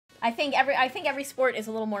I think every sport is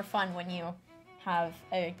a little more fun when you have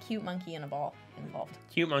a cute monkey and a ball involved.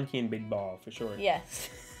 Cute monkey and big ball, for sure. Yes.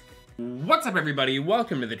 What's up, everybody?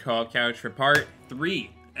 Welcome to the 12 Couch for part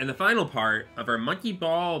 3 and the final part of our Monkey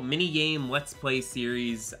Ball minigame Let's Play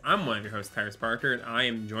series. I'm one of your hosts, Tyrus Parker, and I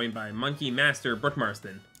am joined by Monkey Master Brooke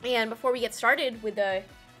Marston. And before we get started with the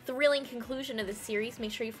thrilling conclusion of this series,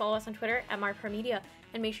 make sure you follow us on Twitter at MarkProMedia,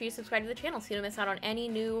 and make sure you subscribe to the channel so you don't miss out on any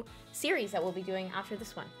new series that we'll be doing after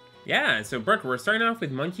this one. Yeah, so Brooke, we're starting off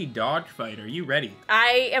with Monkey Dog Fight. Are you ready?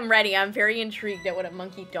 I am ready. I'm very intrigued at what a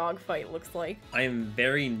monkey dog fight looks like. I am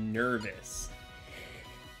very nervous.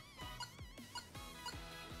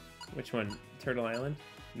 Which one? Turtle Island?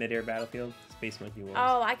 Mid-Air Battlefield? Space Monkey Wars?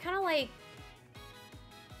 Oh, I kind of like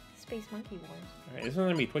Space Monkey Wars. Alright, this one's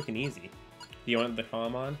gonna be quick and easy. Do you want the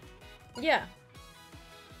column on? Yeah.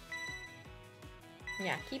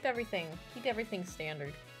 Yeah, keep everything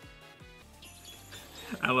standard.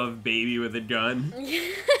 I love Baby with a gun.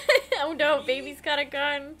 Oh no, Baby's got a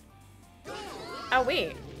gun. Oh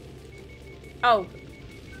wait. Oh.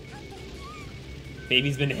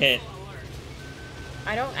 Baby's been hit.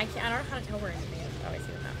 I don't know how to tell where anything is. Oh, I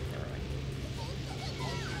see the map. Never mind.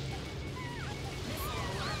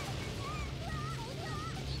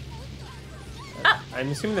 Oh. I'm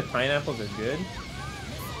assuming the pineapples are good.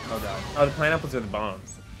 Oh god. Oh, the pineapples are the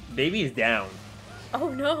bombs. Baby is down. Oh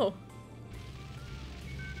no.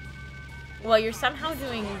 Well, you're somehow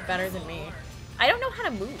doing better than me. I don't know how to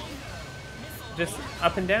move. Just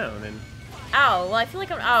up and down and... Oh, well, I feel like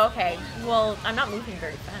I'm... Oh, okay. Well, I'm not moving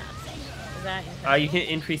very fast. Is that... you can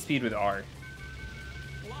increase speed with R.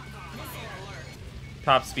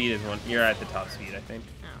 Top speed is one... You're at the top speed, I think.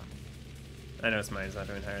 Oh. I know mine's not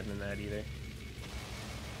doing higher than that either.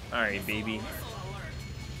 Alright, baby.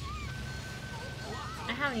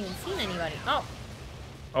 I haven't even seen anybody. Oh.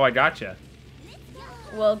 Oh, I gotcha.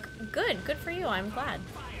 Well, good. Good for you. I'm glad.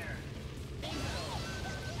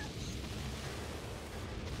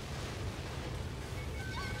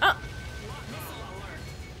 Oh.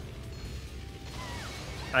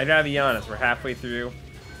 I gotta be honest, we're halfway through.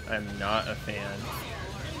 I'm not a fan.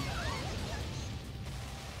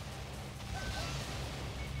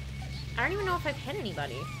 I don't even know if I've hit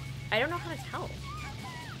anybody. I don't know how to tell.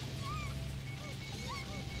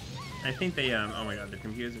 I think they, oh my god, the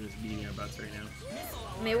computers are just beating our butts right now.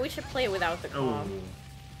 Maybe we should play it without the comm. Oh.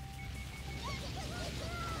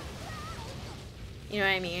 You know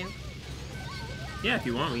what I mean? Yeah, if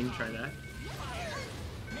you want, we can try that.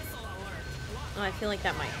 Oh, I feel like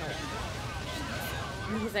that might help.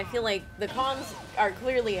 Because I feel like the comms are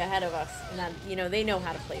clearly ahead of us, and that, you know, they know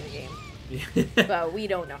how to play the game. But we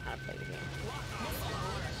don't know how to play the game.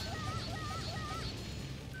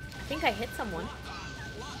 I think I hit someone.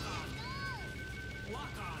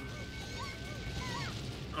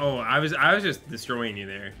 Oh, I was just destroying you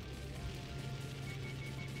there.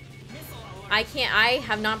 I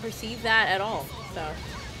have not perceived that at all, so.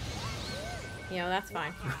 You know, that's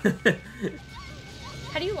fine.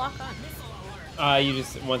 How do you lock on? You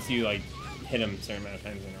just, once you, like, hit them a certain amount of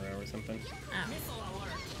times in a row or something. Oh.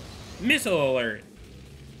 Missile alert!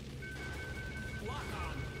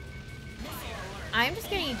 I'm just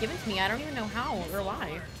getting it given to me. I don't even know how or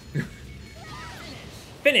why.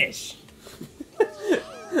 Finish!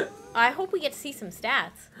 I hope we get to see some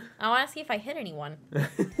stats. I want to see if I hit anyone.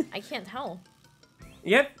 I can't tell.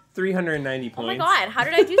 Yep, 390 points. Oh my god, how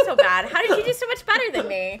did I do so bad? How did you do so much better than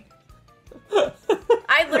me?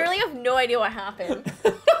 I literally have no idea what happened.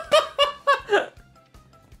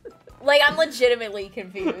 Like, I'm legitimately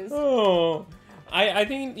confused. Oh, I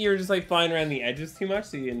think you're just like flying around the edges too much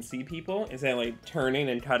so you didn't see people. Is that like turning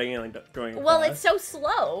and cutting and like going across? Well, it's so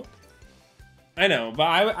slow. I know, but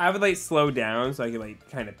I would like slow down so I could like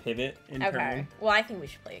kind of pivot and turn. Okay, well, I think we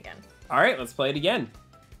should play again. Alright, let's play it again.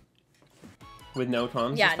 With no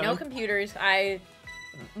comms. Yeah, no computers.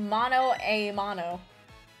 Mono a mono.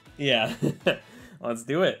 Yeah. Let's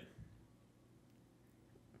do it.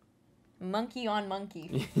 Monkey on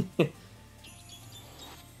monkey.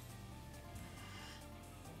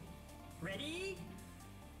 Ready?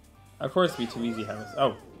 Of course, it'd be too easy.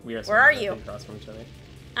 Oh, we are. Where are you? Across from each other.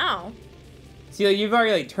 Oh. See, like, you've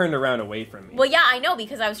already like turned around away from me. Well, yeah, I know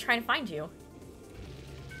because I was trying to find you.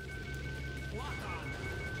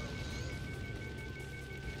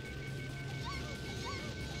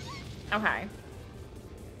 Okay.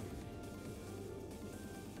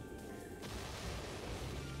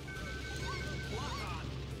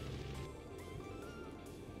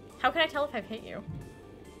 How can I tell if I've hit you?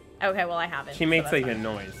 Okay, well I haven't. She makes so like fine. a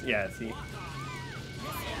noise. Yeah, see.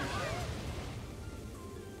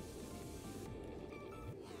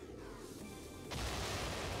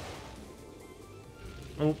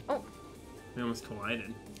 Oh. Oh. We almost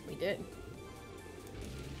collided. We did.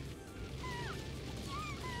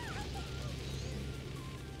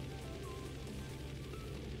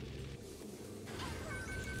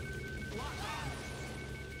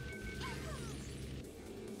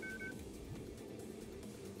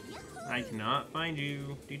 I cannot find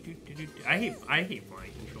you. I hate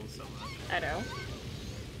flying controls so much. I know.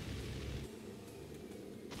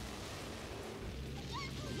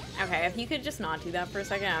 Okay, if you could just not do that for a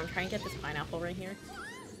second. I'm trying to get this pineapple right here.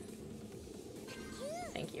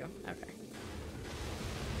 Thank you. Okay.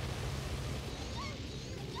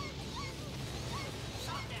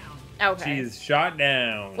 Okay. She's shot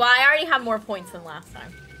down. Well, I already have more points than last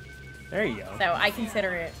time. There you go. So I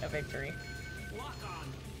consider it a victory. Lock on.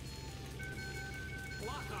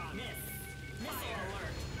 Lock on. Miss. Missile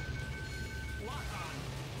alert. Lock on.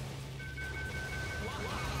 Lock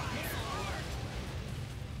on. Missile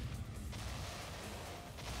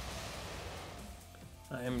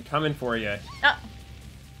alert. I am coming for you. Oh,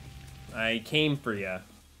 I came for you.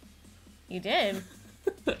 you did.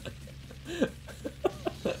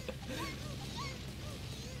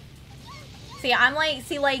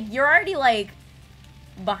 See, like, you're already, like,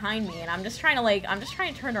 behind me, and I'm just trying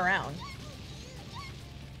to turn around.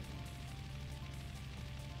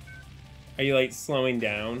 Are you like slowing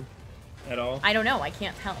down at all? I don't know, I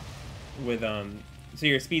can't tell. With so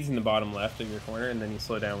your speed's in the bottom left of your corner, and then you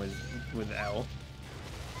slow down with L.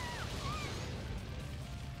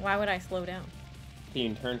 Why would I slow down? You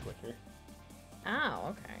can turn quicker. Oh,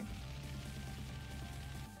 okay.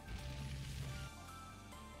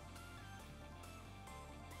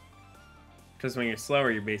 Because when you're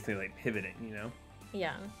slower, you're basically like pivoting, you know?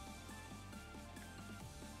 Yeah.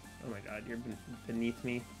 Oh my god, you're beneath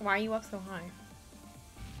me. Why are you up so high?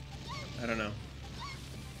 I don't know.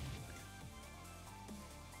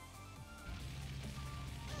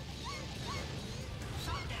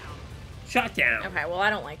 Shot down! Okay, well, I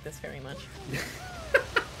don't like this very much.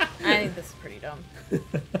 I think this is pretty dumb.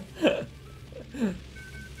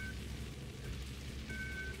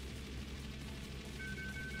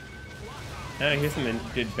 Oh, here's some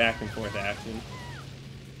good back and forth action.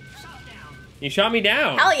 You shot me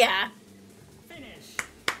down! Hell yeah! Finish.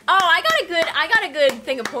 Oh, I got a good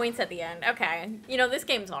thing of points at the end. Okay. You know, this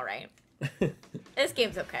game's alright. This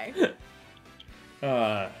game's okay.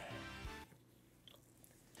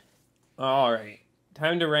 Alright.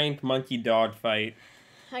 Time to rank Monkey Dog Fight.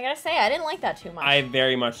 I gotta say, I didn't like that too much. I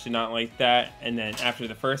very much did not like that, and then after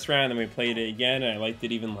the first round, then we played it again, and I liked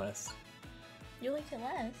it even less. You liked it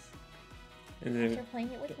less? And then, After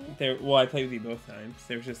playing it with me? well, I played with you both times.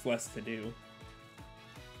 There was just less to do.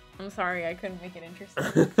 I'm sorry, I couldn't make it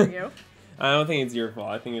interesting for you. I don't think it's your fault.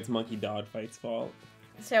 I think it's Monkey Dog Fight's fault.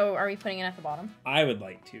 So, are we putting it at the bottom? I would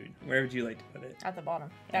like to. Where would you like to put it? At the bottom.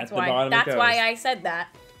 At That's the why. bottom it That's goes. why I said that.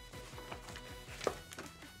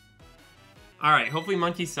 Alright, hopefully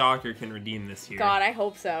Monkey Soccer can redeem this year. God, I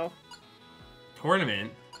hope so.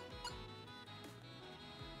 Tournament.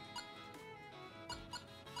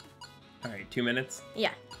 Alright, 2 minutes?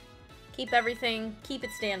 Yeah. Keep everything. Keep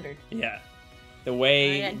it standard. Yeah. The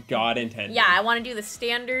way Alright. God intended. Yeah, I want to do the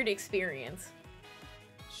standard experience.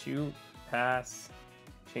 Shoot, pass,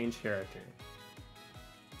 change character.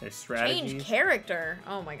 There's strategies. Change character.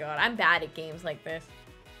 Oh my god, I'm bad at games like this.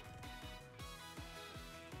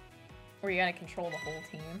 Where you gotta control the whole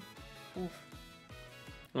team. Oof.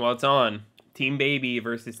 Well, it's on. Team Baby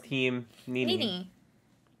versus Team Nini. Nini.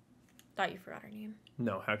 Thought you forgot her name.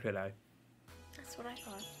 No, how could I? That's what I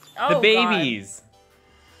thought. The Oh, babies!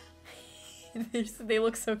 God. They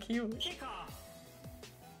look so cute. Kick off.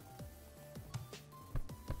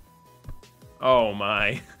 Oh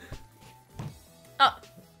my. Oh,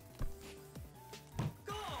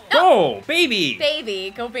 Go, baby!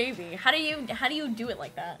 baby, go baby. How do you do it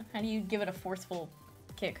like that? How do you give it a forceful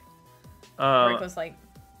kick? Where it goes like,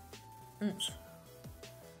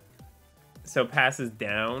 So pass is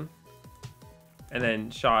down, and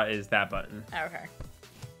then shot is that button. oh, okay.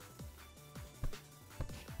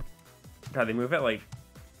 God, they move at like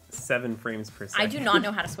 7 frames per second. I do not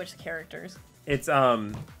know how to switch the characters. It's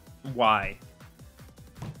Y.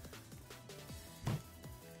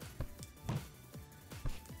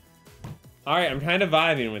 Alright, I'm kind of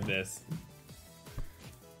vibing with this.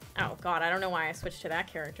 Oh god, I don't know why I switched to that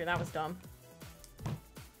character. That was dumb.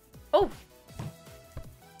 Oh!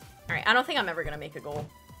 Alright, I don't think I'm ever gonna make a goal.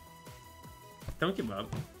 Don't give up.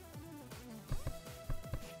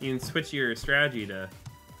 You can switch your strategy to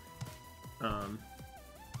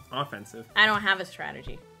offensive. I don't have a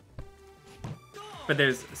strategy. But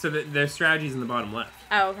there's strategies in the bottom left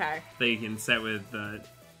Oh, okay. that you can set with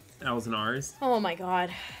L's and R's. Oh my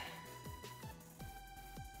god.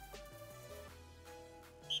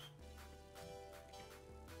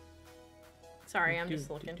 Sorry, I'm just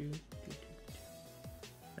looking.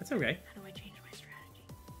 That's okay. How do I change my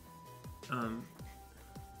strategy?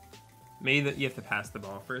 Maybe that you have to pass the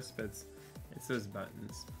ball first, but it's those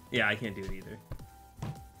buttons. Yeah, I can't do it either.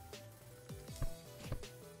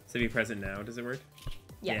 So if you press it now, does it work?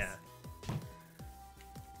 Yes. Yeah.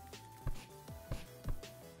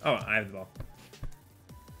 Oh, I have the ball.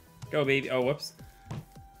 Go, baby. Oh, whoops.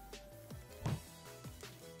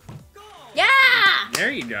 Yeah!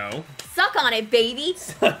 There you go. Suck on it, baby.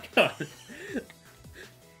 Suck on it.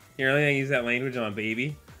 You're really gonna use that language on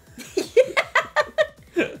baby?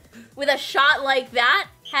 With a shot like that?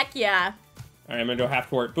 Heck yeah. Alright, I'm gonna go half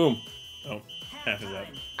court. Boom. Oh, half is up.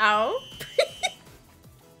 Ow.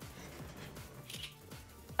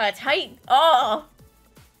 Tight. Oh.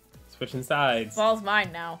 Switching sides. Ball's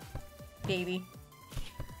mine now, baby.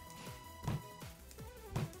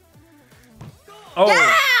 Oh!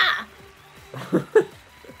 Yeah!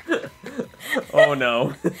 Oh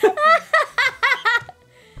no.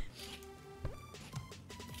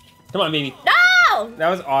 Come on, baby. No! That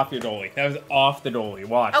was off your goalie. That was off the goalie.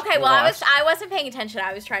 Watch. Okay, well, Watch. I wasn't paying attention.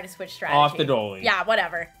 I was trying to switch strategy. Off the goalie. Yeah,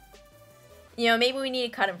 whatever. You know, maybe we need to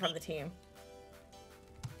cut him from the team.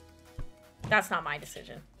 That's not my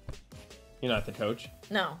decision. You're not the coach.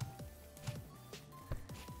 No.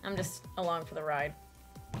 I'm just along for the ride.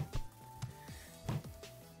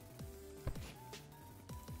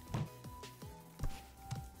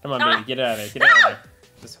 Come on, Ah! baby. Get out of there. Get out of there.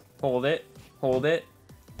 Just hold it. Hold it.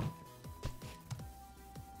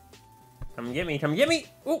 Come get me. Come get me.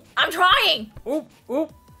 Oop. I'm trying! Oop.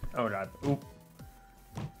 Oop. Oh, God. Oop.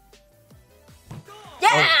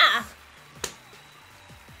 Yeah!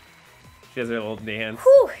 She has her little dance.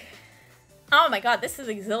 Whew. Oh my god, this is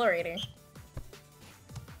exhilarating.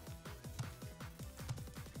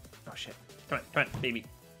 Oh, shit. Come on. Come on, baby.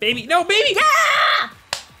 Baby. No, baby! Yeah!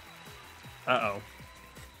 Uh-oh.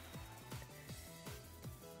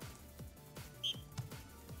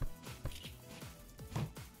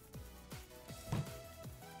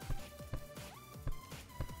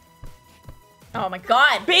 Oh my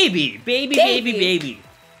god. Baby! Baby, baby, Baby. baby.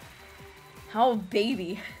 Oh,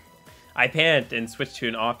 baby. I panicked and switched to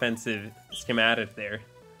an offensive schematic there.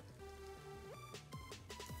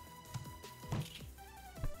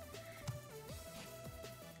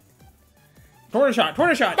 Corner shot!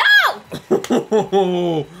 Corner shot!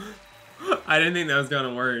 No! I didn't think that was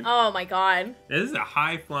gonna work. Oh my god. This is a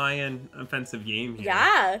high-flying offensive game here.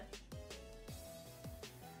 Yeah.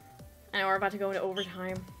 I know we're about to go into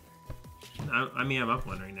overtime. I mean, I'm up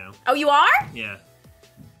one right now. Oh, you are? Yeah.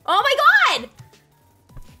 Oh my god!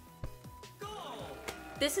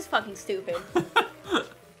 This is fucking stupid.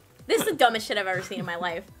 This is the dumbest shit I've ever seen in my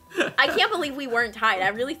life. I can't believe we weren't tied. I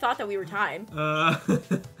really thought that we were tied.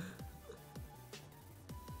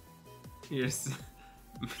 You're just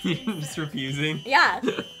refusing. Yeah.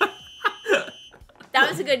 That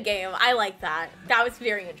was a good game. I like that. That was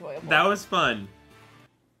very enjoyable. That was fun.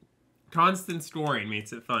 Constant scoring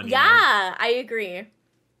makes it fun. you know? Yeah, I agree.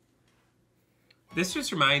 This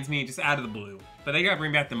just reminds me, just out of the blue, but they gotta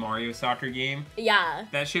bring back the Mario soccer game. Yeah.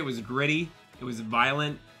 That shit was gritty, it was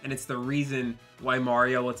violent, and it's the reason why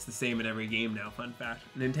Mario looks the same in every game now, fun fact.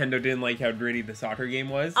 Nintendo didn't like how gritty the soccer game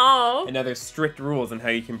was. Oh. And now there's strict rules on how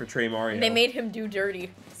you can portray Mario. They made him do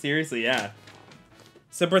dirty. Seriously, yeah.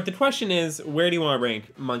 So, but the question is, where do you want to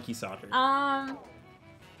rank Monkey Soccer? Um.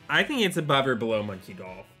 I think it's above or below Monkey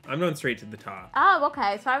Golf. I'm going straight to the top. Oh,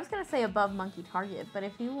 okay. So I was gonna say above Monkey Target, but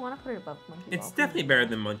if you want to put it above Monkey It's Golf, definitely better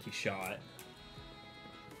than Monkey Shot.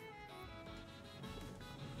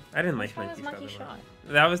 I didn't like Which one was Monkey, Monkey Shot?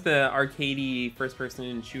 That was the arcadey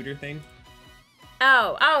first-person shooter thing.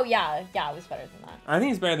 Oh, yeah, yeah, it was better than that. I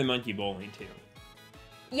think it's better than Monkey Bowling too.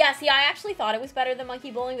 Yeah, see, I actually thought it was better than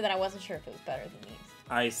Monkey Bowling, but then I wasn't sure if it was better than these.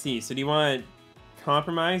 I see. So do you want to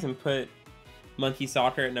compromise and put Monkey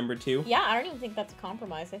Soccer at number 2? Yeah, I don't even think that's a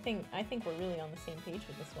compromise. I think we're really on the same page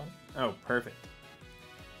with this one. Oh, perfect.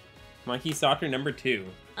 Monkey Soccer number 2.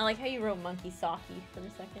 I like how you wrote Monkey Socky for a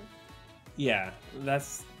second. Yeah,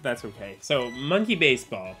 that's okay. So Monkey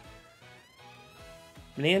Baseball,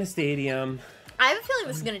 Banana Stadium. I have a feeling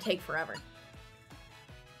this is gonna take forever.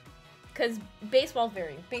 Cause baseball's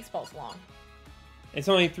long. It's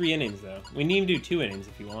only 3 innings though. We need to do 2 innings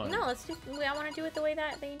if you want. No, I want to do it the way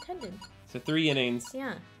that they intended. So 3 innings,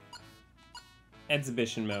 Yeah.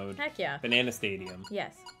 exhibition mode, Heck yeah. Banana Stadium.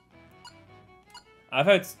 Yes. I've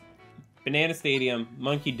had Banana Stadium,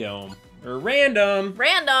 Monkey Dome, or Random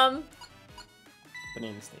Random.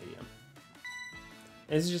 Banana Stadium.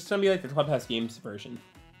 It's just gonna be like the Clubhouse Games version.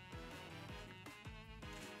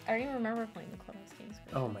 I don't even remember playing the Clubhouse Games.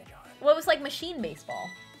 Oh my god. Well, it was like machine baseball.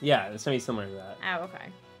 Yeah, it's gonna be similar to that. Oh, okay.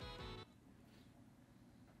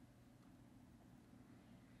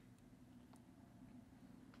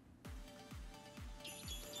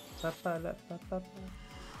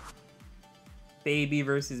 Baby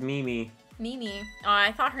versus Mimi. Mimi. Oh,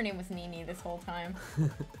 I thought her name was Mimi this whole time.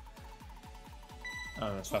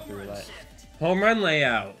 Oh, that's off the Home run roulette. shift. Home run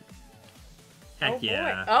layout. Heck Oh, boy.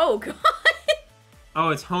 yeah. Oh, God. Oh,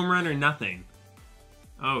 it's home run or nothing.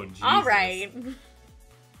 Oh, Jesus. All right.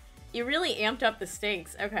 You really amped up the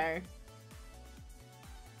stakes. Okay.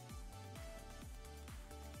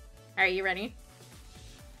 All right, you ready?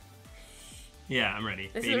 Yeah, I'm ready.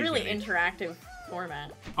 This is Baby's a really ready. interactive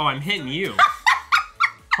format. Oh, I'm hitting you.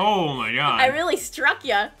 Oh my god. I really struck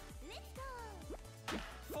ya.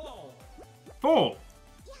 Full. Full.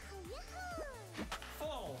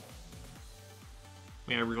 Full.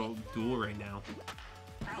 We have a real duel right now.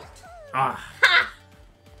 Out. Ah. Ha!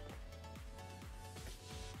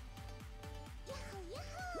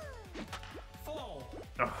 Full.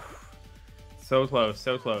 Oh. So close,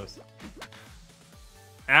 so close.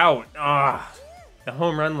 Out. Ah. The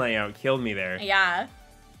home run layout killed me there. Yeah.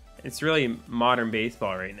 It's really modern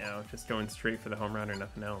baseball right now. Just going straight for the home run or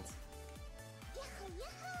nothing else.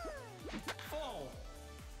 Full.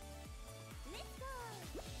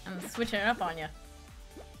 I'm switching it up on you.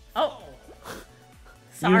 Oh, Full.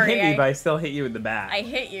 sorry. You hit me, but I still hit you with the bat. I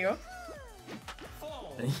hit you.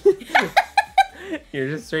 Full. You're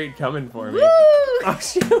just straight coming for me. Woo! Oh,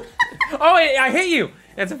 shoot. Oh, I hit you.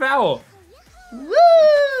 It's a foul.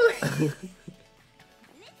 Woo!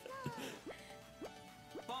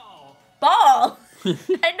 Ball. Ball. I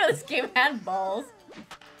didn't know this game had balls.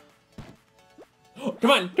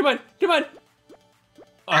 Come on, come on, come on.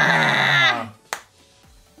 Ah.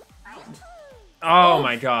 Out. Oh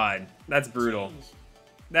my god. That's brutal. Change.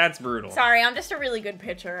 That's brutal. Sorry, I'm just a really good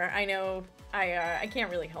pitcher. I know. I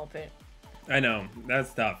can't really help it. I know.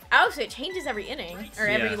 That's tough. Oh, so it changes every inning or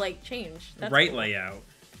every Yeah. like change. That's Right cool. layout.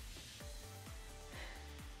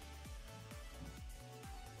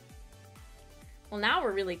 Well, now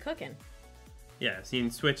we're really cooking. Yeah, so you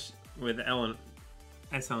can switch with L and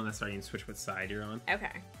SL and SR, you can switch what side you're on. Okay.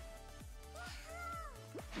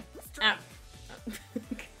 Strike. Oh.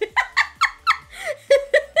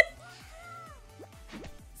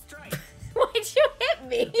 Strike. Why'd you hit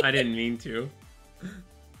me? I didn't mean to.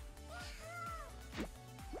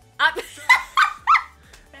 Better.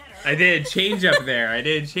 I did change up there. I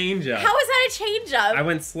did change up. How is that a change up? I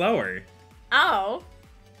went slower. Oh.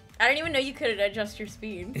 I didn't even know you could adjust your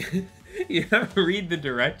speed. You have to read the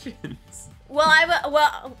directions. Well,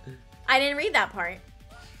 I didn't read that part.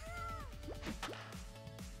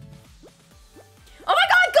 Oh my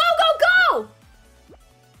god, go, go, go!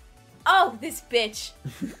 Oh, this bitch.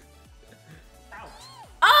 Out.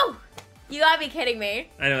 Oh! You gotta be kidding me.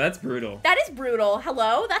 I know, that's brutal. That is brutal.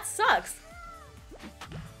 Hello? That sucks.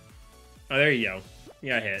 Oh, there you go. You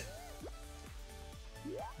got hit.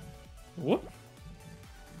 Whoop.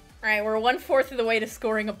 Alright, we're 1/4 of the way to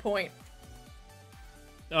scoring a point.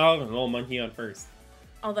 Oh, a little monkey on first.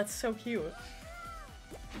 Oh, that's so cute.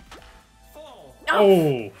 Full.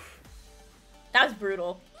 Oh. That was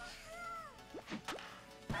brutal.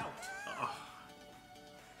 Out.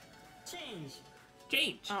 Change.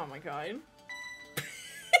 Change. Oh my god.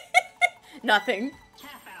 Nothing.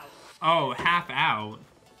 Half out. Oh, half out.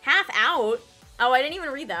 Half out? Oh, I didn't even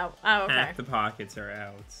read that. Oh, okay. Half the pockets are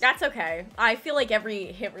out. That's okay. I feel like every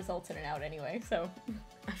hit results in an out anyway, so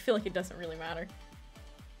I feel like it doesn't really matter.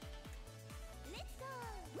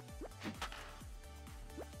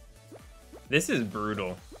 This is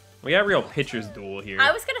brutal. We got a real pitcher's duel here.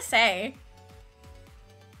 I was gonna say.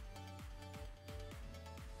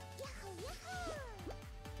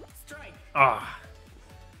 Strike. Ah.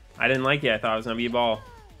 I didn't like it. I thought it was gonna be a ball.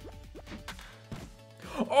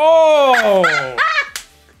 Oh!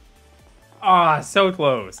 Ah, so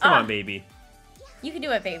close. Come Ah. on, baby. You can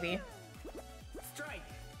do it, baby. Strike.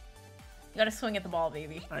 You gotta swing at the ball,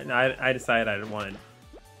 baby. I decided I wanted.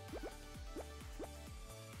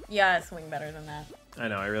 You gotta swing better than that. I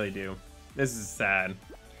know, I really do. This is sad.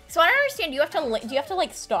 So I don't understand. Do you have to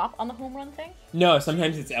like stop on the home run thing? No,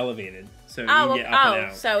 sometimes it's elevated, so you Oh, can get up and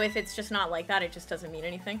out. so if it's just not like that, it just doesn't mean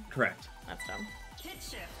anything. Correct. That's dumb. Hit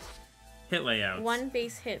shift. Hit layouts. One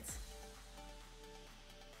base hits.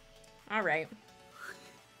 All right.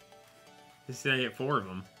 This is I get 4 of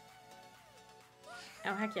them.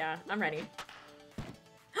 Oh heck yeah, I'm ready.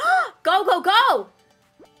 Go go go!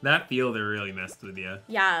 That fielder really messed with you.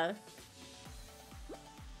 Yeah.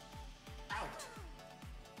 Out.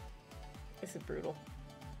 This is brutal.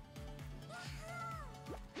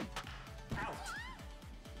 Out.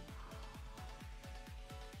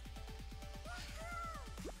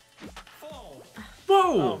 Full.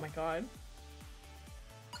 Whoa! Oh my god.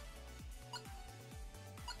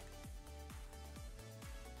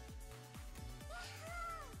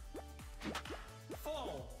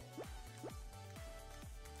 Full.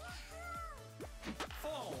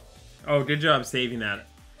 Full. Oh, good job saving that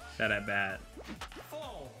at bat.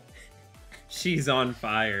 Full. She's on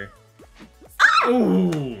fire.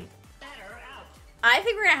 Ooh! Batter out. I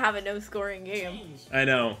think we're gonna have a no-scoring game. Change. I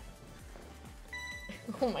know.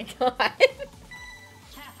 Oh my god.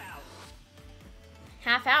 Half out.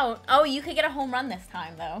 Half out. Oh, you could get a home run this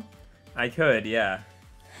time, though. I could, yeah.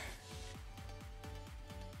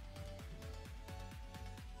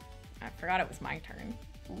 I forgot it was my turn.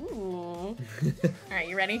 Ooh. Alright,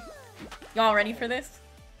 you ready? Y'all ready for this?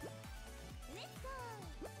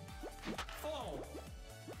 Full.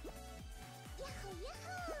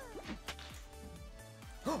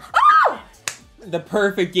 Oh! The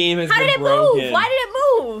perfect game has How been did it broken. move? Why did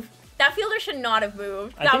it move? That fielder should not have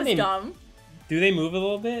moved. I That think was they- dumb. Do they move a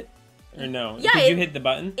little bit? Or no? Yeah, Did it- you hit the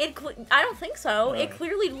button? I don't think so. It Right.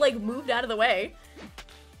 clearly, like, moved out of the way.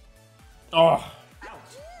 Oh, Out.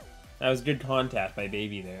 that was good contact by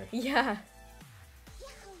Baby there. Yeah.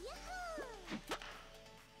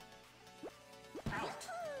 Out.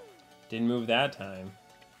 Didn't move that time.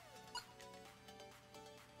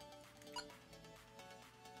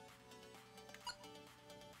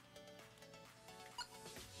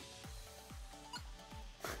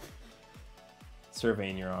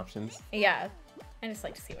 Surveying your options. Yeah. I just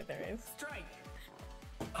like to see what there is. Strike.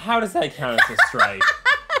 How does that count as a strike?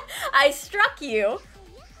 I struck you.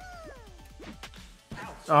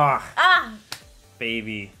 Out. Ah, Ah.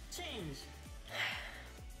 Baby. Change.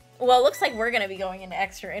 Well, it looks like we're gonna be going into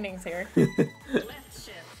extra innings here. Left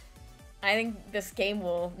shift. I think this game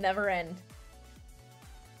will never end.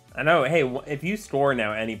 I know. Hey, if you score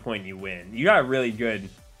now at any point, you win. You got a really good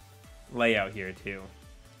layout here too.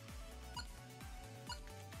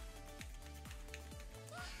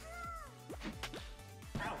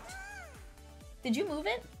 Out. Did you move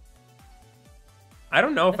it? I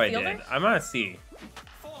don't know if The I fielder? did. I'm gonna see.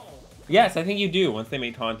 Full. Yes, I think you do once they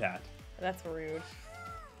make contact. That's rude.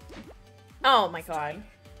 Oh my god.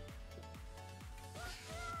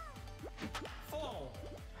 Full.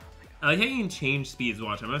 I like how you can change speeds.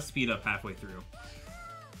 Watch, I'm gonna speed up halfway through.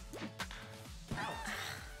 Out.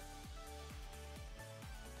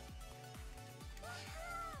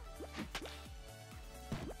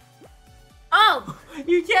 Oh!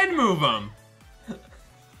 You can move them.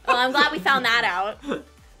 Well, I'm glad we found that out. Right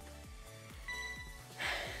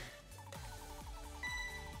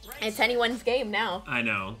It's anyone's game now. I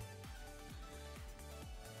know.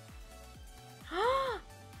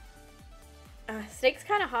 Stakes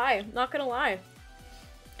kind of high, not gonna lie.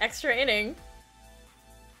 Extra inning.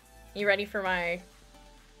 You ready for my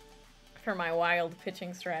wild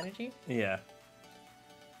pitching strategy? Yeah.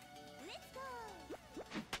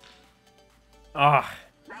 Ah,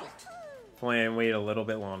 Out. if only I wait a little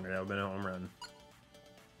bit longer, that would have been a home run.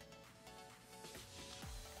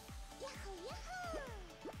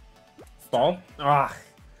 Ball? Ah.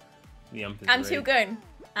 The ump is I'm rigged. too good.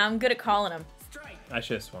 I'm good at calling them. Strike. I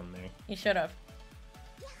should have swung there. You should have.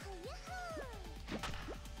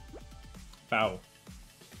 Foul.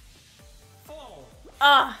 Full.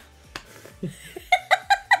 Ah!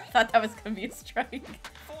 Thought that was gonna be a strike.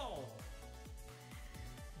 Full.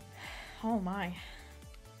 Oh my.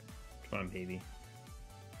 Come on, baby.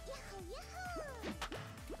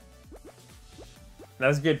 That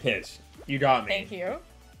was a good pitch. You got me. Thank you.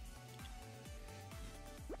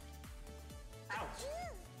 Out.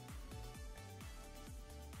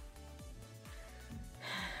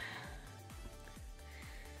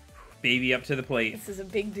 Baby up to the plate. This is a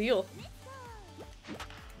big deal.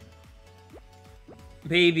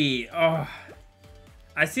 Baby. Oh.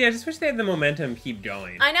 I see. I just wish they had the momentum keep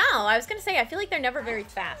going. I know. I was gonna say, I feel like they're never very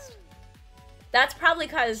fast. That's probably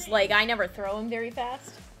because, like, I never throw them very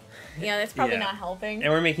fast. Yeah, that's probably Yeah. not helping.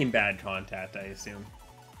 And we're making bad contact, I assume.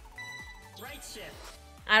 Right shift.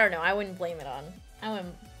 I don't know. I wouldn't blame it on.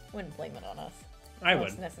 Wouldn't blame it on us. I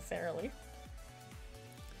Us would. necessarily.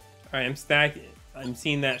 Alright, I'm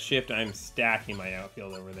seeing that shift. I'm stacking my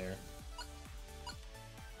outfield over there.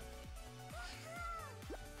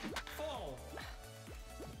 Full.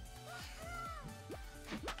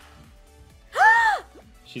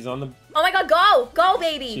 She's on the Oh my god, go,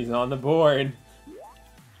 baby. she's on the board.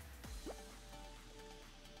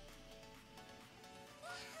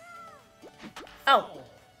 Oh, Full.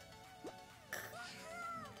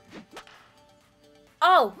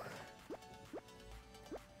 Oh!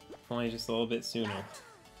 Only just a little bit sooner.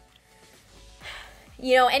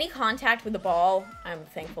 You know, any contact with the ball, I'm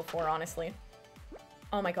thankful for, honestly.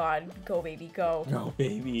 Oh my god. Go, baby, go. Go,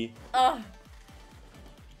 baby. Ugh.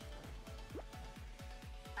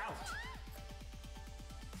 Out.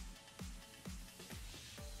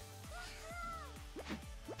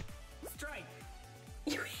 Strike.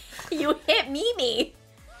 You hit Mimi!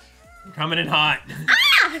 Coming in hot.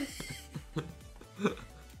 Ah!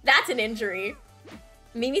 That's an injury.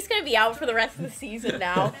 Mimi's gonna be out for the rest of the season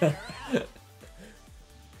now.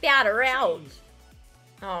 Batter out. Change.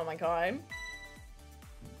 Oh my god.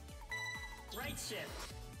 Right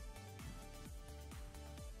shift.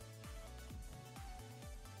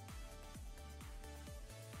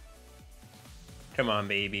 Come on,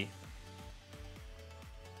 baby.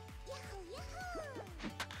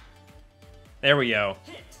 There we go.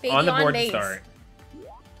 Hit. Baby on the board base. to start.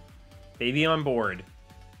 Baby on board.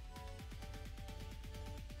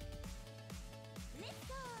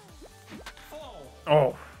 Full.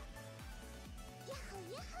 Oh.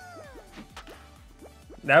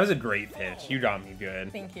 That was a great pitch. You got me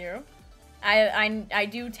good. Thank you. I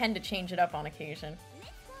do tend to change it up on occasion.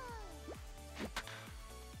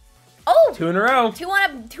 Oh! 2 in a row. Two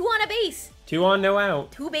on a base. 2 on, no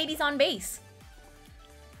out. 2 babies on base.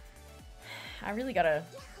 I really gotta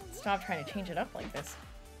stop trying to change it up like this.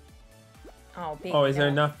 Oh, baby. Oh, is there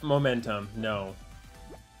no. enough momentum? No.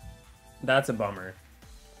 That's a bummer.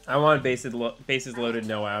 I want bases loaded,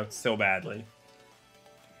 no outs so badly.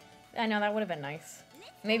 I know, that would have been nice.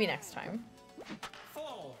 Maybe next time.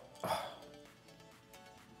 Full.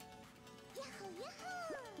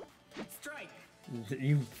 Strike.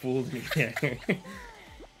 You fooled me there.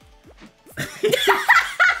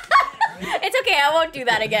 It's okay, I won't do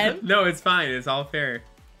that again. No, it's fine. It's all fair.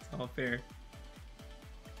 It's all fair.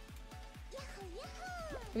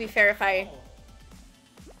 It'd be fair if I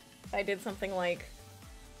Full. did something like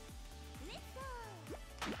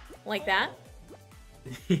that.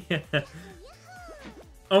 Yeah.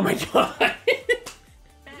 Oh my god. Batter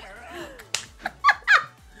out.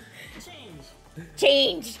 Change.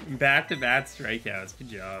 Change. Back-to-back strikeouts. Good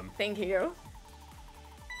job. Thank you.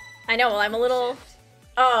 I know, well, I'm a little...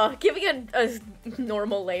 give me a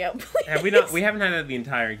normal layout, please. We haven't had that the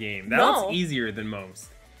entire game. That No. looks easier than most.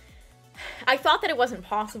 I thought that it wasn't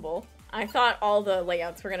possible. I thought all the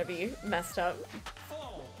layouts were gonna be messed up.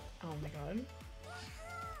 Full. Oh my god.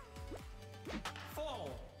 Full.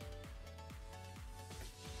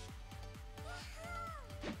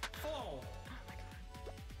 Full.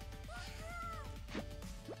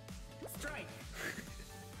 Strike.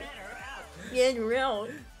 Batter out. Yeah, you're out.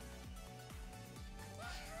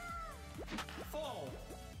 Full.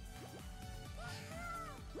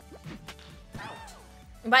 Out.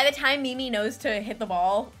 By the time Mimi knows to hit the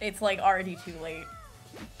ball, it's like already too late.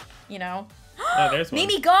 You know? Oh, there's one.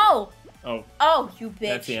 Mimi, go! Oh. Oh, you bitch.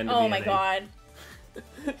 That's the end of oh the my inning. god.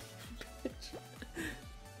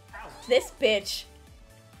 Out. This bitch.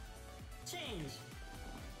 Change.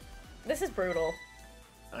 This is brutal.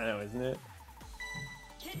 I know, isn't it?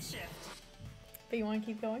 Hit shift. But you want to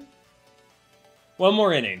keep going? One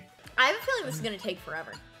more inning. I have a feeling this is going to take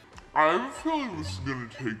forever. I have a feeling this is gonna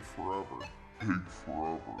take forever.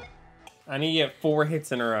 I need to get 4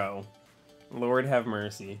 hits in a row. Lord have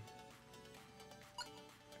mercy.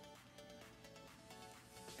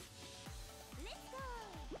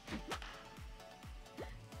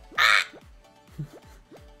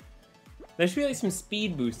 There should be like some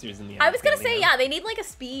speed boosters in the I was going to outfield, say, you know? yeah, they need like a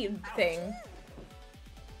speed thing.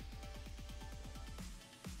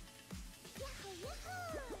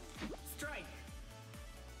 Strike.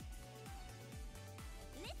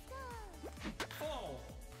 Full.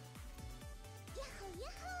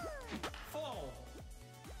 Full.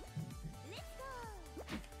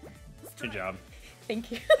 Good job.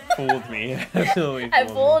 Thank you. Fooled me. Absolutely I me.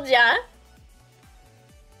 fooled ya.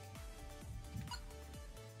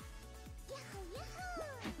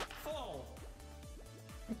 Full.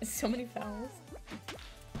 So many fouls.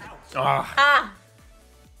 Out. Ah, Ah!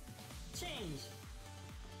 Change.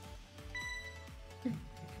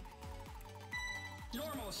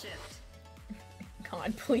 Normal shift.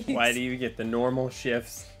 God, please. why do you get the normal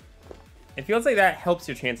shifts? It feels like that helps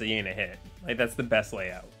your chance of getting a hit. Like that's the best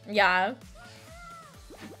layout. Yeah.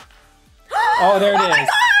 Oh, there it Oh my is.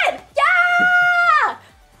 god! Yeah!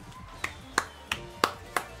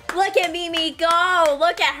 Look at Mimi go!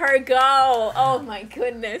 Look at her go! Oh my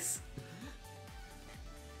goodness.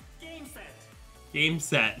 Game set. Game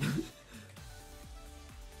set.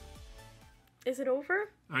 Is it over?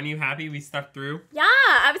 Aren't you happy we stuck through? Yeah,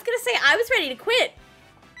 I was gonna say I was ready to quit.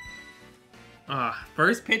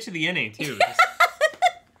 First pitch of the inning, too. Just...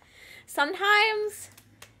 Sometimes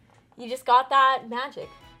you just got that magic.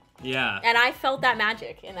 Yeah. And I felt that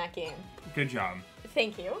magic in that game. Good job.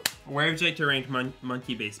 Thank you. Where would you like to rank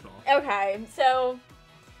Monkey Baseball? Okay, so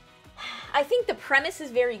I think the premise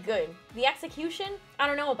is very good. The execution, I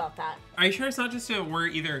don't know about that. Are you sure it's not just that we're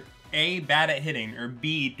either A, bad at hitting, or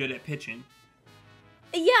B, good at pitching?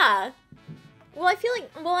 Yeah. Well, I feel like,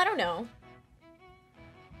 well, I don't know.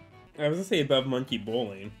 I was gonna say above Monkey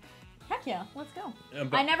Bowling. Heck yeah, let's go.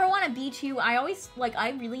 But I never want to beat you. I always, like,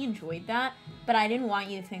 I really enjoyed that, but I didn't want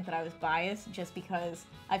you to think that I was biased just because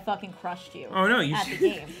I fucking crushed you Oh, no, you at should, the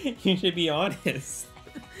game. you should be honest.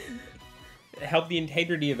 Help the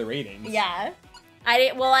integrity of the ratings. Yeah. I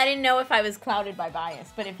didn't know if I was clouded by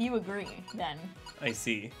bias, but if you agree, then... I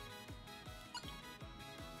see.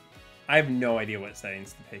 I have no idea what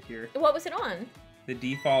settings to pick here. What was it on? The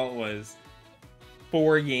default was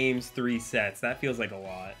 4 games, 3 sets. That feels like a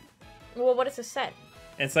lot. Well, what is a set?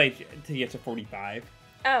 It's like to get to 45.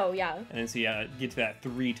 Oh, yeah. And then so you get to that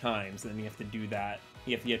 3 times, and then you have to do that.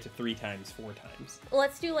 You have to get to 3 times, 4 times.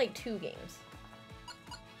 Let's do, like, 2 games.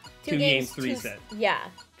 2 games, 3 sets. Yeah.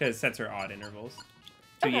 Because sets are odd intervals.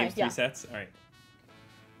 2 Okay, games, 3 yeah. sets? Alright.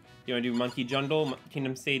 You want to do Monkey Jungle,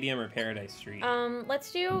 Kingdom Stadium, or Paradise Street?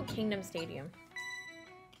 Let's do Kingdom Stadium.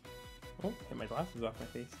 Oh, hit my glasses off my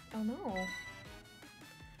face. Oh, no.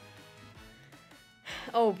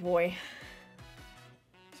 Oh, boy.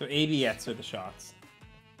 So ABS are the shots.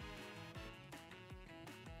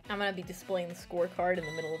 I'm gonna be displaying the scorecard in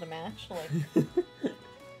the middle of the match, like,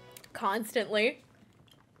 constantly.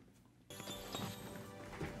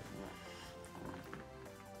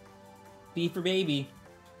 B for baby.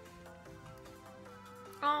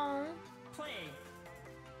 Oh. Play.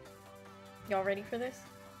 Y'all ready for this?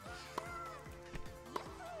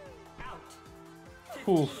 Out.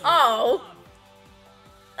 Ooh. Oh.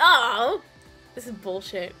 Oh. This is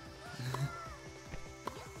bullshit.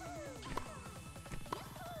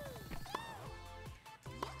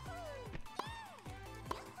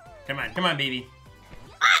 Come on, baby.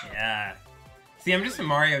 Yeah. See, I'm just a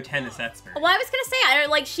Mario Tennis expert. Well, I was gonna say, I don't,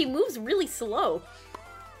 like, she moves really slow.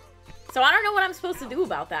 So I don't know what I'm supposed to do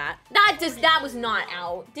about that. That was not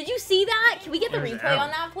out. Did you see that? Can we get the It was replay out. on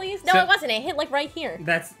that, please? No, So- it wasn't. It hit, like, right here.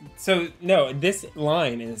 No, this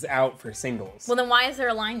line is out for singles. Well, then why is there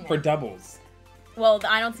a line there? For doubles. Well,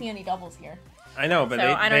 I don't see any doubles here. I know, but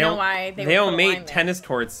So I don't know why they would don't put a make line there. tennis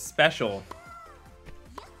courts special.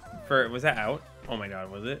 Was that out? Oh my god,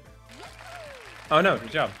 was it? Oh no,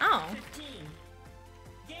 good job. Oh. 15.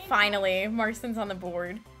 Game Finally, Marston's on the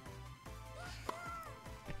board.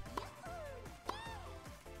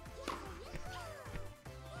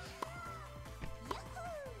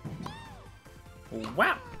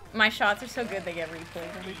 Wow. My shots are so good they get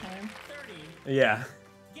replayed every time. 30. Yeah.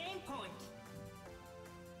 Game point.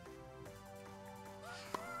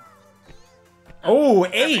 Oh,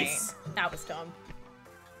 ace! Alright, that was dumb.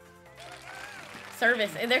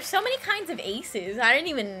 Service. And there's so many kinds of aces. I didn't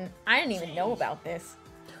even know about this.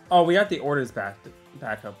 Oh, we got the orders back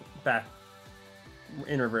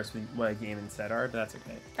in reverse with what a game and set are, but that's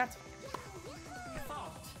okay. That's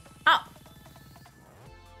Fault. oh.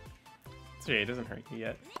 It's okay, it doesn't hurt you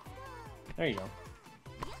yet. There you go.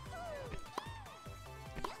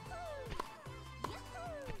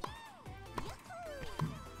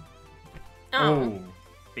 Oh.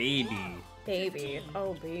 Baby. Baby.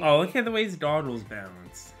 Oh, baby. Oh, look at the way his goggles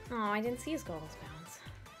bounce. Oh, I didn't see his goggles bounce.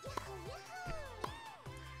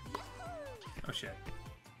 Oh shit.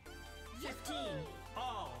 15.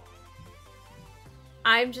 All.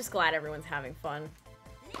 I'm just glad everyone's having fun.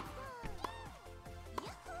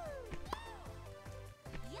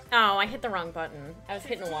 Oh, I hit the wrong button. I was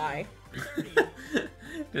hitting Y. 30.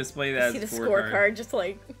 Display that See the scorecard. scorecard just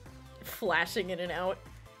like flashing in and out.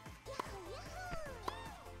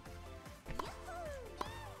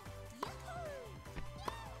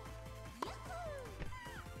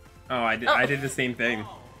 Oh, I did. Oh. I did the same thing.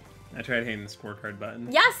 I tried hitting the scorecard button.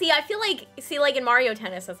 Yeah, see, I feel like, like in Mario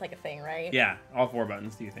Tennis, that's like a thing, right? Yeah, all 4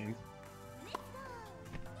 buttons do things.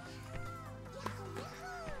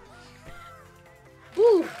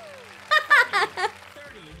 Woo. 30.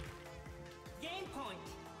 Game point.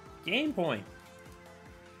 Game point.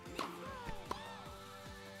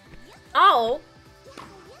 Oh.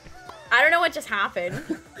 I don't know what just happened.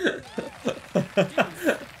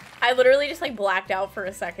 I literally just like blacked out for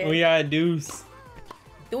a second. We got a deuce.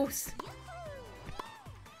 Deuce.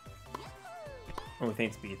 Oh,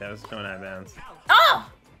 thanks, Pete. That was going out of bounds. Out. Oh!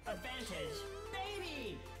 Advantage.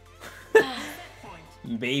 Baby. Set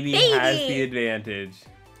point. Baby Baby! has the advantage.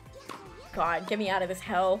 God, get me out of this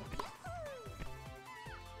hell.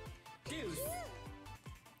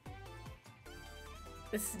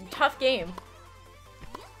 This is a tough game.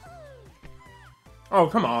 Oh,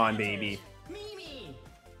 come on, baby. Mimi.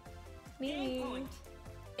 Mimi. Game point.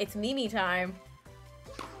 It's Mimi time.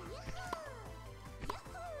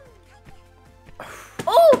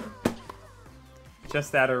 Oh!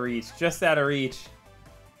 Just out of reach. Just out of reach.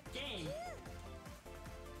 Game.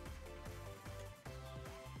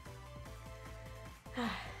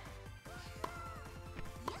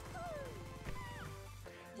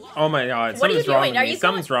 Oh my god. What are you Something's wrong doing? with Are me. you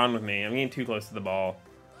Something's wrong with me. I'm getting too close to the ball.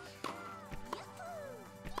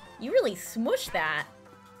 You really smushed that.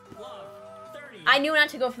 Love. 30. I knew not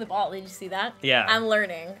to go for the ball. Did you see that? Yeah. I'm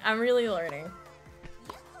learning. I'm really learning.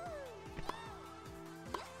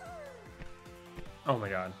 Oh my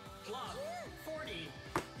god. Love. 40.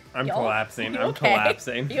 I'm Yo, collapsing. you I'm okay?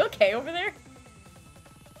 collapsing. You okay over there?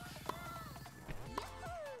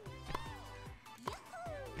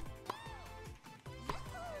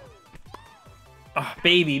 Oh,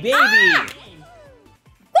 baby, baby! Ah! Game.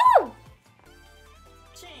 Woo!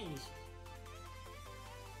 Change.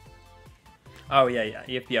 Oh yeah, yeah.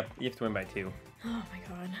 You have to win by 2. Oh my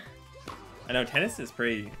god. I know tennis is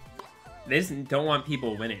pretty. They just don't want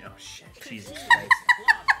people winning. Oh shit, Jesus Christ.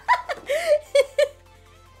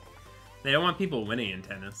 They don't want people winning in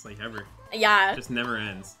tennis, like ever. Yeah. It just never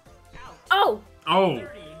ends. Out. Oh! Oh,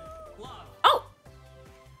 30. Love. Oh!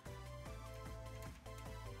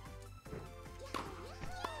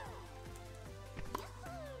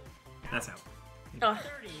 that's out. Ugh.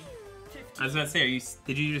 30. 15. I was about to say,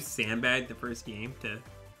 did you just sandbag the first game to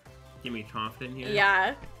get me confident here?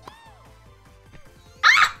 Yeah.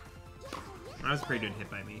 That was a pretty good hit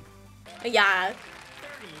by me. Yeah.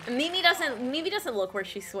 30. Mimi doesn't look where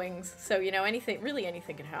she swings, so you know anything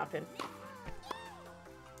could happen.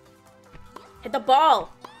 Hit the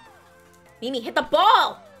ball! Mimi, hit the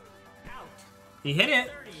ball! Out. He hit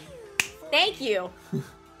it. 30. Thank you!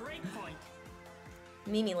 Break point.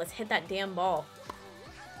 Mimi, let's hit that damn ball.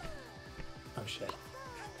 Oh shit.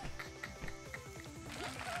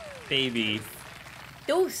 Baby.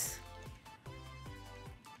 Deuce!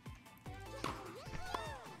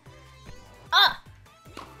 Ah!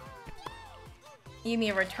 You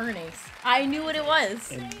mean return ace. I knew what it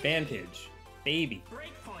was. Advantage. Baby.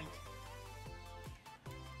 Break point.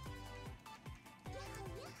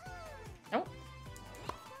 Nope.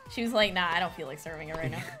 She was like, nah, I don't feel like serving it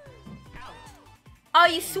right now. Out. Oh,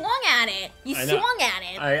 you swung at it! You I know. swung at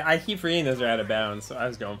it! I keep forgetting those are out of bounds, so I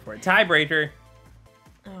was going for it. Tiebreaker.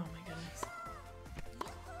 Oh my goodness.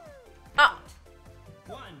 Oh!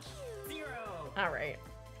 1. 0. Alright.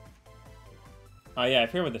 Oh yeah, I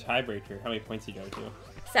forget what the tiebreaker. How many points you go to?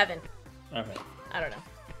 7. Okay. I don't know.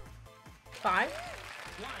 5?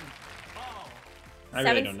 1. All. I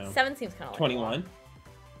 7, really don't know. 7 seems kind of like 21.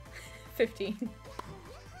 15.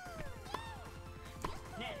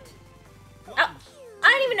 Net. 1. Oh, I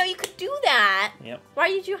didn't even know you could do that! Yep. Why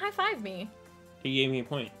did you high-five me? He gave me a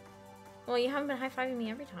point. Well, you haven't been high-fiving me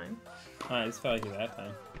every time. Oh, I just felt like it that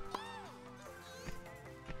time.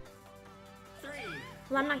 3.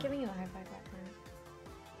 Well, I'm not giving you a high-five that time.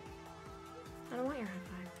 I don't want your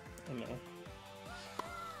high-five. I know.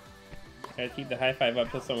 Gotta keep the high five up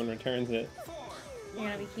till someone returns it. 4. You're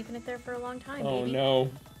gonna be keeping it there for a long time, Oh baby. no.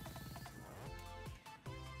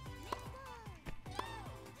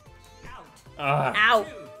 Out. Ah. Ow! 2.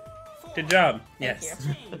 4. Good job. Thank Yes.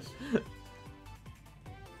 Change.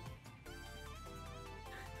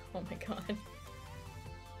 Oh my god.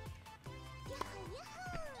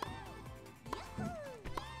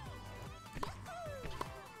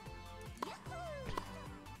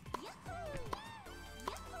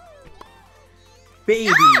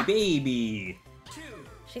 Baby, baby. 2.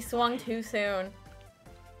 She swung too soon.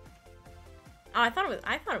 Oh, I thought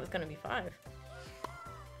it was gonna be 5.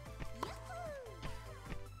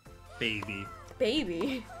 Baby.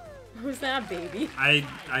 Baby. Who's that baby?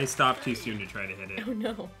 I stopped too soon to try to hit it. Oh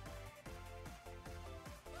no.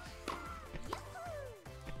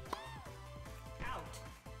 Out.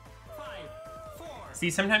 5. 4. See,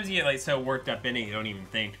 sometimes you get like so worked up in it you don't even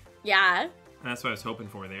think. Yeah. And that's what I was hoping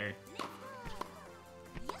for there.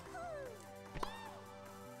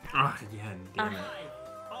 Ah, again. Damn it. 5.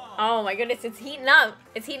 All. Oh my goodness, it's heating up.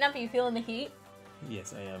 It's heating up. Are you feeling the heat?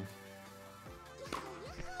 Yes, I am.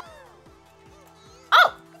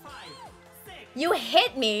 Oh! 5. 6. You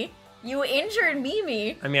hit me. You injured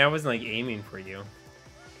Mimi. I mean, I wasn't like aiming for you.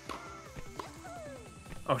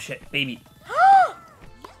 Oh shit, baby.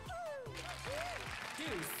 Deuce.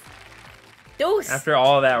 Deuce. After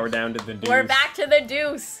all of that, we're down to the deuce. We're back to the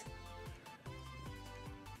deuce.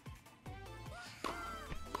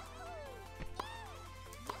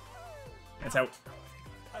 That's out.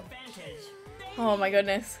 A Advantage. Oh my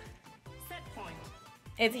goodness. Set point.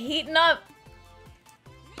 It's heating up.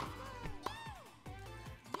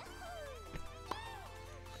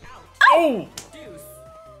 Out. Oh! Deuce.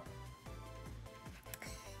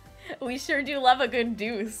 We sure do love a good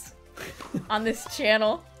deuce on this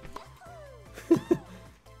channel.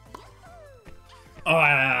 Oh,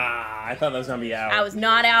 I thought that was gonna be out. I was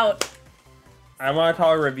not out. I want to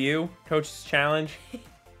call a review. Coach's challenge.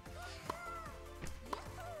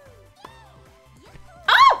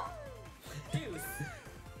 Oh! Deuce.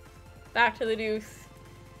 Back to the deuce.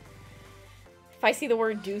 If I see the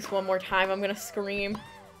word deuce one more time, I'm gonna scream.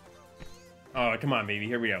 Oh, come on, baby.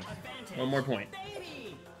 Here we go. Advantage. One more point.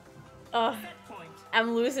 Baby. Ugh, Set point.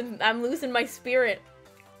 I'm losing my spirit.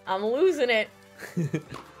 I'm losing it.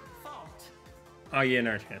 Fault. I'll get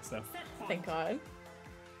another chance, though. Set point. Thank God.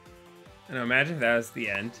 And imagine if that was the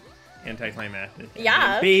end. Anticlimactic.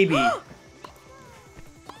 Yeah. Baby!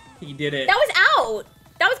 He did it. That was out.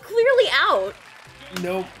 That was clearly out.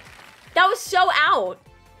 Nope. That was so out.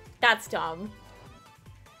 That's dumb.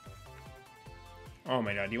 Oh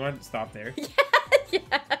my god, do you want to stop there? Yeah.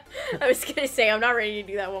 I was gonna say, I'm not ready to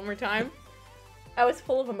do that one more time. I was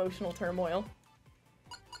full of emotional turmoil.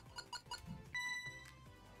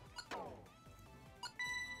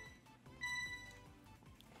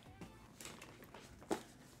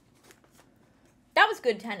 That was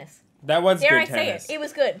good tennis. That was Dare good I tennis. say it? It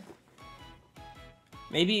was good.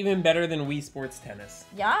 Maybe even better than Wii Sports Tennis.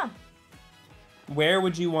 Yeah. Where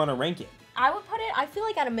would you want to rank it? I would put it, I feel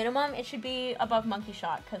like at a minimum, it should be above Monkey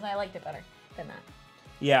Shot, because I liked it better than that.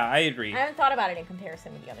 Yeah, I agree. I haven't thought about it in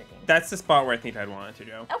comparison with the other games. That's the spot where I think I'd want it to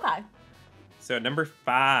go. Okay. So number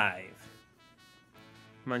 5,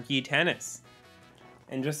 Monkey Tennis.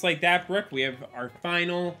 And just like that, Brooke, we have our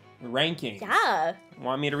final rankings. Yeah.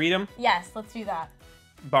 Want me to read them? Yes, let's do that.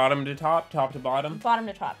 Bottom to top, top to bottom. Bottom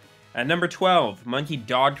to top. At number 12, Monkey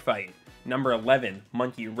Dogfight. Number 11,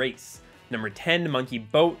 Monkey Race. Number 10, Monkey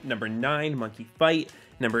Boat. Number 9, Monkey Fight.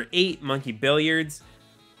 Number 8, Monkey Billiards.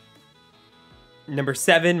 Number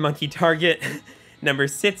 7, Monkey Target. Number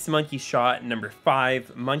 6, Monkey Shot. Number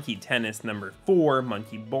 5, Monkey Tennis. Number 4,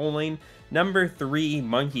 Monkey Bowling. Number 3,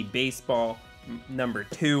 Monkey Baseball. Number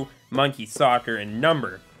 2, Monkey Soccer. And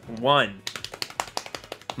number 1,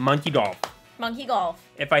 Monkey Golf. Monkey Golf.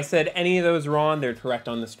 If I said any of those wrong, they're correct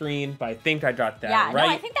on the screen, but I think I got that Yeah, right.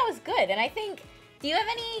 no, I think that was good. And I think, do you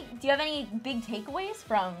have any big takeaways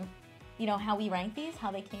from, you know, how we rank these,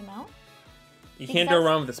 how they came out? You think can't go that's-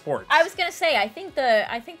 wrong with the sports. I was gonna say, I think the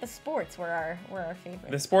sports were our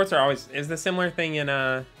favorite. The sports are always is the similar thing in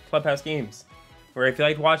Clubhouse Games, where if you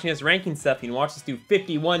like watching us ranking stuff, you can watch us do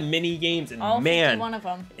 51 mini games, and All man, 51 of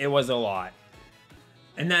them. it was a lot.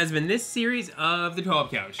 And that has been this series of the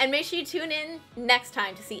 12 Couch. And make sure you tune in next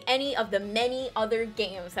time to see any of the many other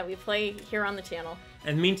games that we play here on the channel.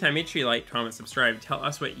 In the meantime, make sure you like, comment, subscribe. Tell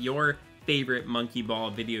us what your favorite Monkey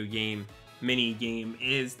Ball video game, mini game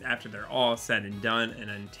is after they're all said and done. And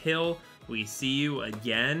until we see you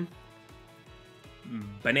again,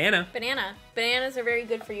 banana. Banana. Bananas are very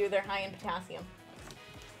good for you. They're high in potassium.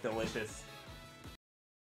 Delicious.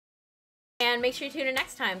 And make sure you tune in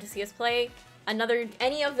next time to see us play any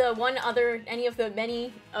of the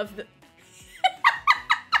many of the...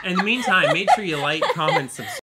 In the meantime, make sure you like, comment, subscribe.